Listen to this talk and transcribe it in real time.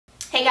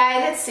Hey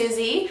guys, it's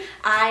Susie.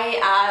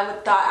 I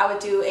thought I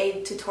would do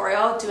a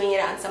tutorial doing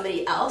it on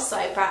somebody else, so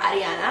I brought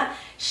Ariana.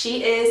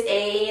 She is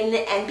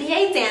an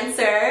NBA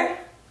dancer.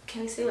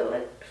 Can we see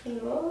what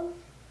finger?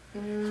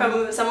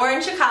 From somewhere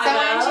in Chicago.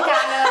 Somewhere in Chicago.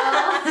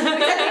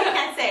 I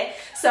can't say.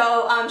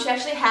 So she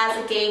actually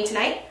has a game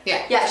tonight.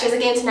 Yeah. Yeah, she has a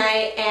game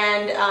tonight,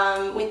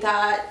 and we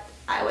thought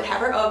I would have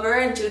her over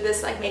and do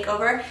this like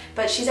makeover,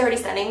 but she's already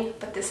stunning,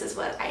 but this is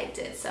what I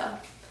did, so.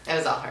 It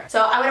was all her.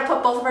 So I'm going to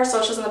put both of our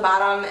socials on the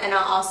bottom, and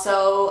I'll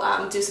also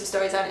do some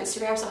stories on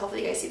Instagram, so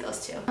hopefully you guys see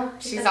those too.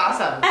 She's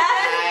awesome.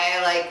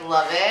 I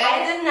love it.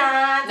 I did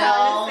not.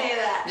 No, Say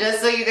that.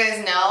 just so you guys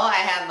know, I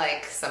had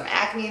like some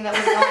acne that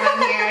was going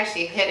on here.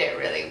 She hit it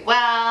really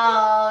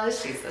well.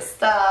 She's the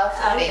stuff.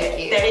 Okay. Thank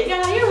you. There you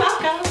go. You're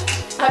welcome.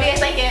 Hope you guys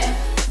like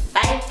it.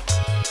 Bye.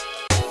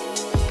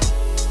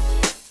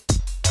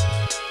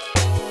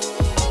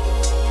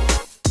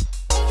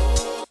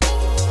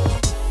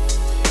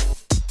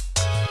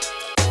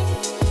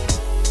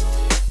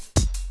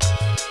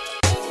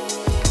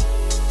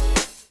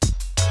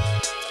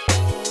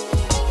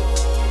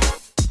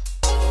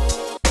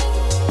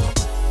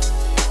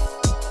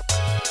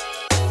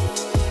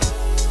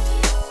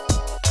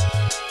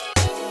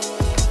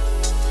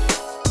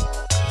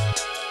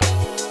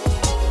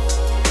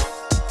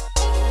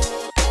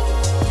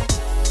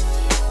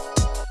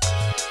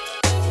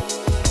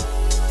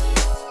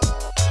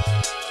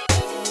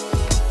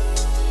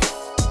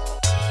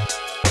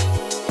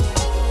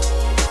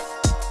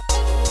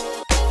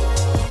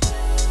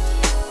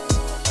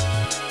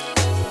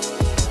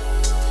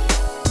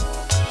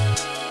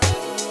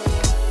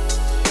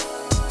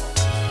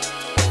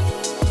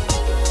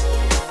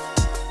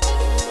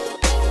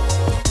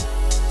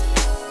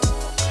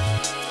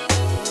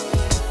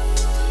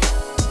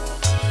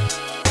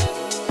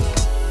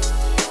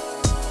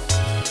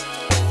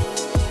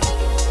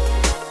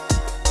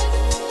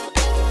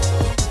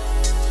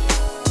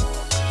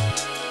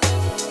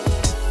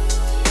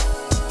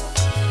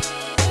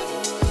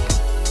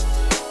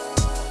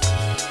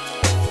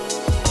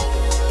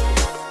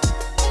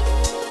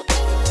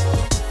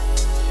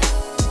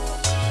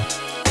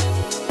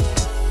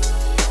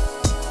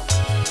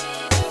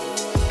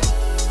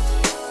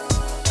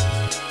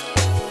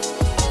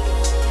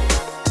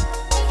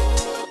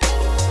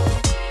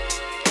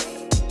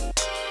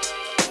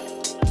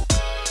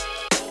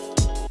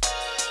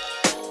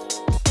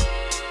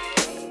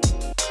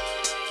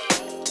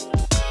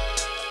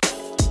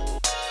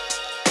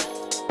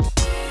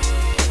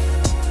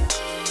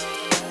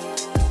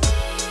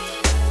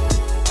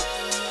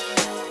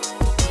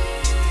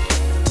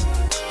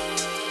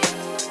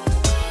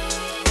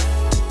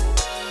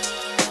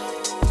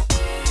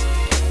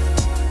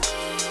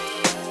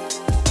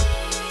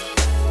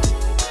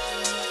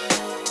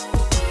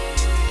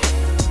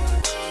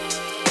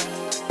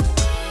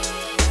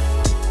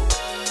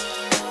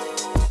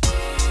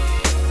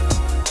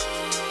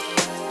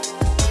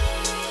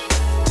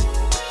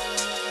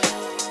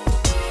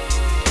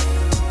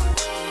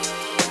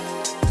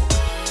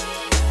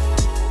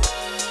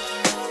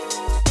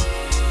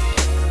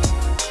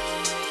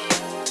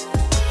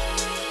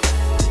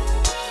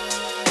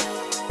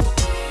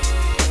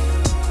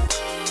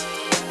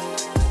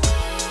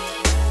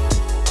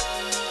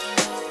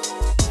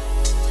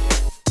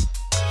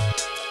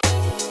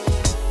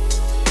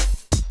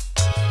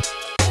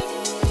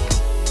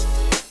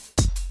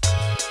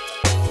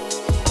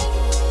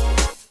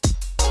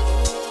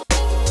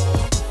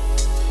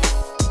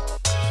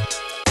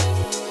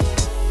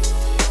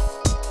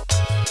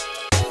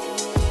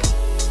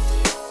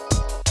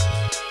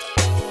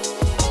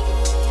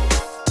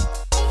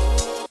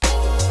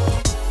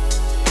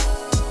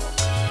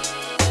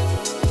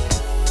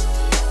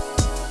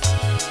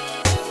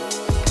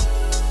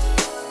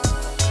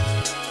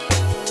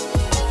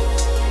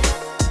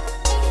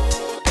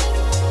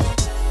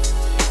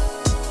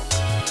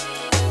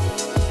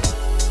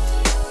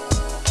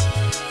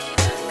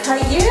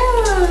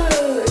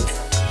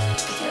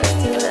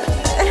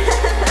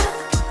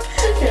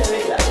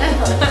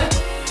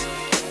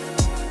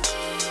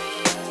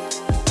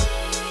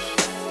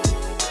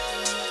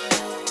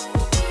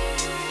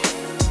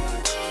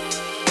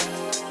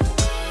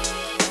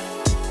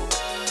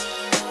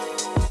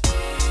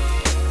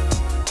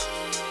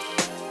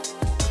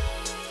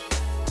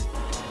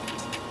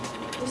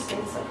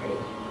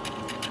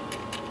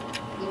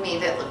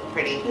 Made it look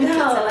pretty.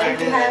 No, like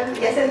you have,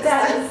 yes it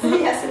does.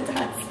 Yes it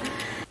does.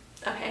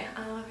 Okay,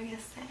 what were we gonna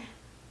say?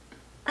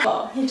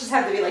 Well, you just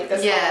have to be like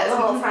this the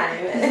whole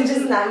time and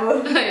just not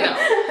move. I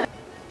know.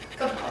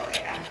 Go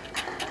yeah.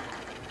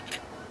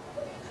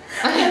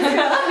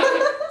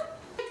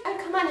 I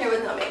come on here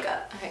with no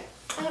makeup. Okay.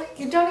 Oh,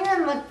 you don't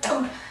even look.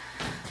 Oh.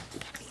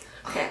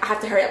 Okay, I have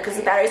to hurry up because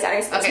the battery's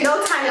dying. Okay.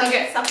 No time.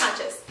 Okay.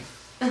 Subconscious.